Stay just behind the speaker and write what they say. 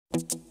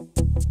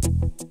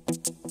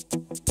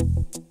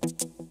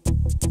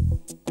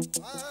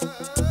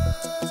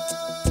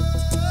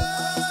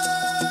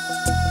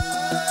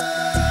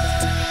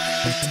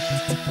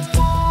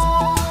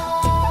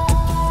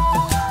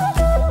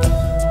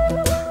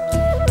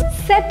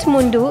Set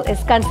mundu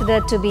is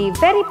considered to be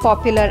very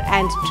popular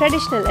and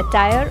traditional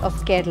attire of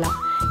Kerala.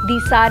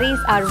 These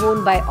sarees are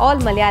worn by all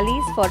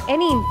Malayalis for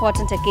any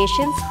important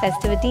occasions,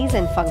 festivities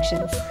and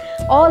functions.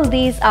 All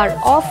these are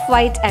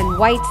off-white and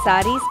white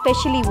sarees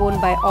specially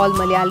worn by all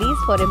Malayalis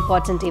for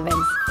important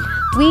events.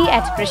 We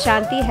at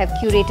Prashanti have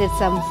curated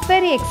some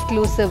very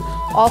exclusive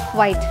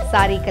off-white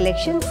saree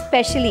collections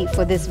specially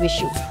for this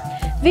Vishu.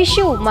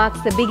 Vishu marks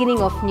the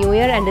beginning of New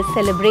Year and is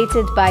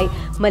celebrated by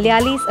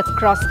Malayalis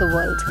across the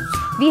world.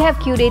 We have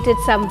curated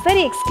some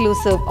very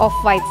exclusive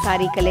off-white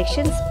saree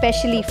collections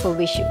specially for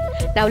Vishu.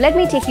 Now let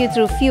me take you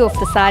through few of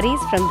the sarees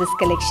from this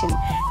collection.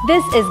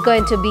 This is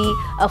going to be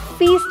a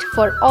feast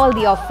for all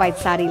the off-white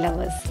saree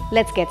lovers.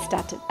 Let's get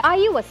started. Are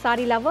you a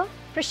saree lover?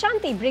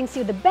 Prashanti brings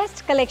you the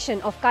best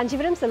collection of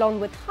Kanjivarams along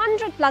with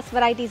 100 plus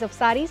varieties of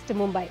sarees to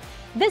Mumbai.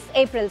 This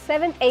April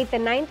 7th, 8th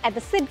and 9th at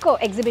the CIDCO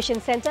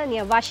Exhibition Centre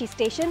near Vashi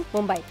Station,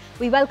 Mumbai.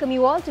 We welcome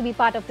you all to be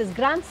part of this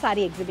grand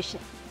saree exhibition.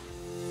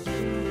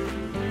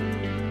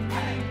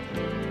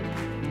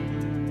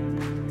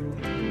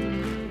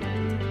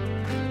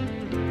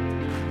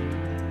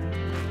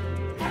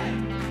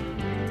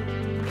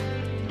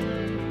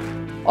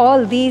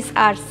 All these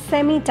are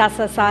Semi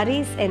Tussar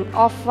sarees in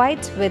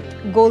off-white with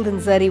golden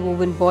zari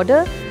woven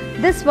border.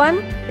 This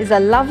one is a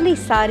lovely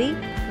saree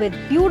with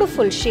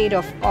beautiful shade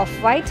of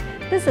off-white.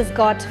 This has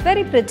got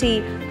very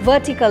pretty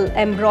vertical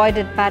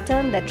embroidered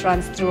pattern that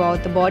runs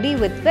throughout the body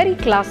with very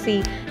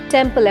classy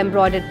temple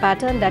embroidered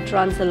pattern that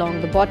runs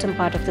along the bottom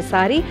part of the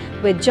saree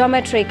with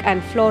geometric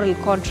and floral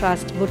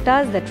contrast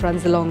buttas that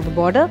runs along the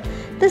border.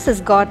 This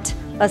has got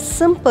a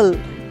simple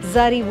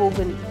zari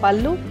woven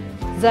pallu,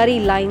 zari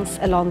lines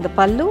along the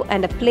pallu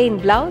and a plain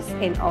blouse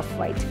in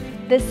off-white.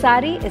 This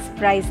saree is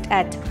priced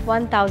at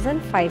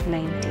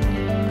 1,590.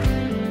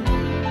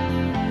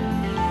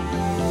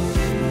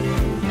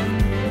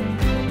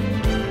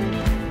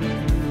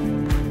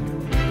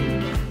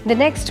 The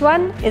next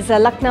one is a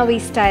Lucknowi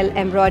style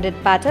embroidered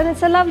pattern.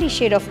 It's a lovely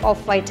shade of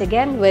off-white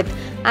again with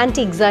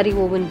antique zari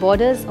woven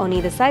borders on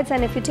either sides,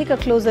 and if you take a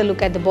closer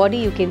look at the body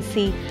you can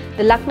see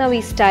the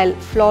Lucknowi style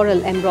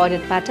floral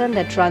embroidered pattern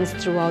that runs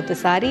throughout the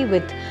saree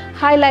with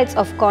highlights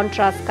of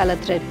contrast color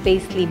thread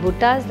paisley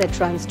buttas that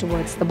runs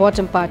towards the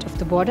bottom part of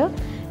the border.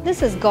 This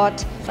has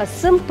got a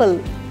simple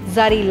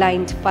zari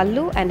lined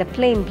pallu and a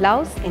plain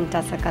blouse in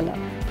tussar color,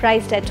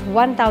 priced at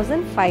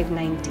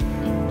 1,590.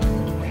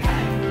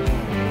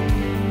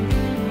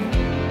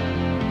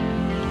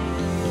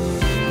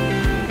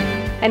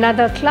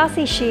 Another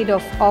classy shade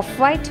of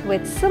off-white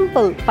with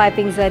simple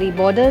piping zari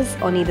borders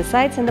on either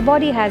sides, and the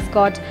body has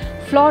got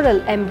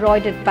floral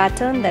embroidered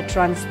pattern that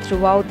runs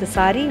throughout the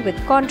saree with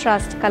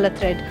contrast color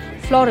thread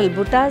floral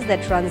buttas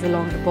that runs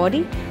along the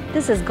body.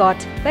 This has got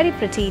very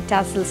pretty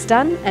tassels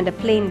done and a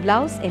plain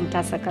blouse in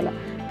tussar color,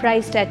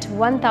 priced at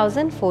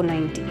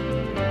 1,490.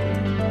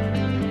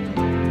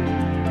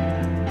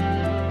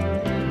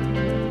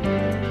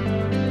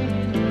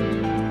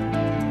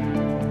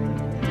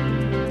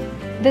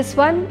 This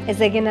one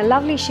is again a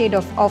lovely shade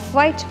of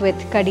off-white with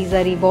Kadi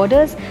zari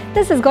borders.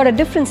 This has got a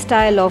different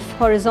style of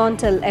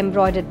horizontal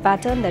embroidered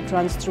pattern that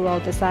runs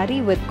throughout the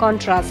saree with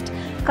contrast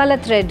color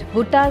thread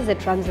buttas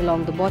that runs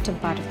along the bottom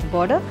part of the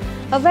border.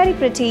 A very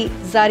pretty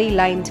zari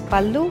lined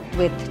pallu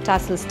with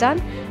tassels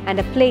done and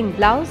a plain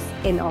blouse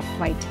in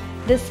off-white.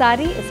 This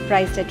saree is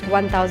priced at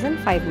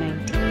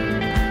 1,590.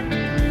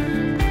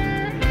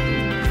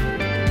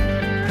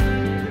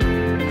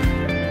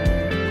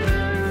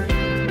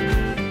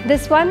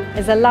 This one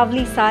is a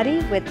lovely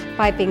saree with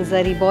piping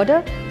zari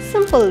border,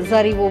 simple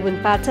zari woven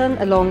pattern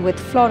along with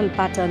floral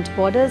patterned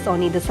borders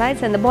on either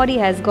sides, and the body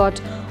has got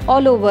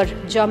all over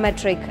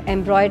geometric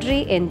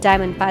embroidery in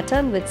diamond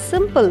pattern with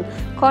simple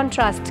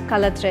contrast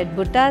color thread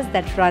buttas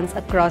that runs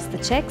across the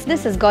checks.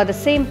 This has got the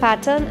same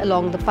pattern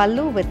along the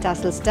pallu with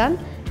tassels done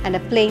and a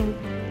plain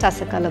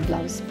tussar color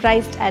blouse,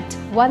 priced at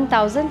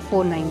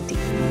 1,490.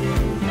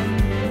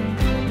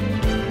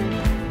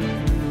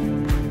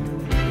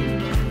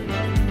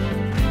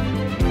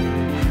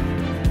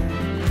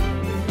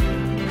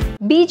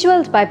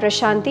 Bejeweled by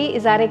Prashanti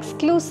is our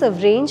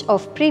exclusive range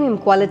of premium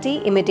quality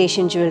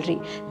imitation jewellery.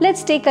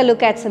 Let's take a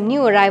look at some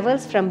new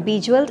arrivals from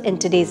Bejeweled in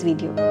today's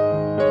video.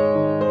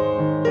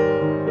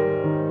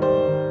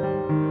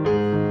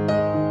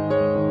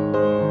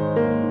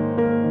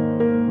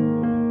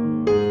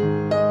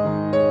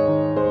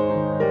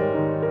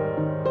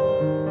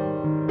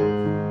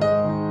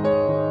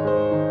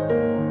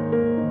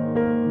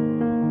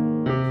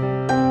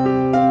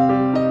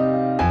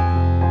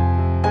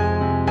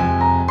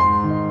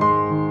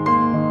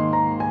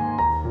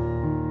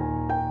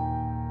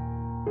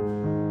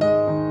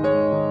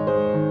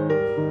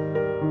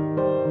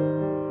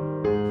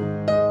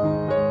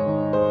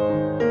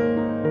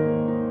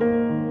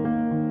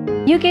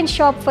 You can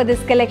shop for this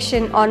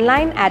collection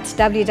online at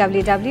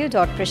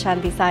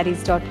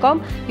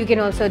www.prashantisarees.com. You can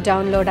also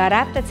download our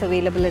app that's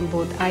available in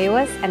both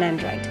iOS and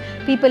Android.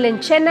 People in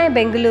Chennai,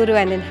 Bengaluru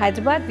and in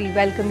Hyderabad, we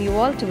welcome you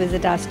all to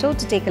visit our store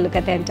to take a look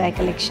at the entire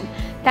collection.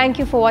 Thank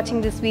you for watching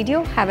this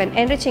video. Have an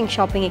enriching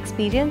shopping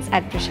experience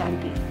at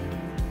Prashanti.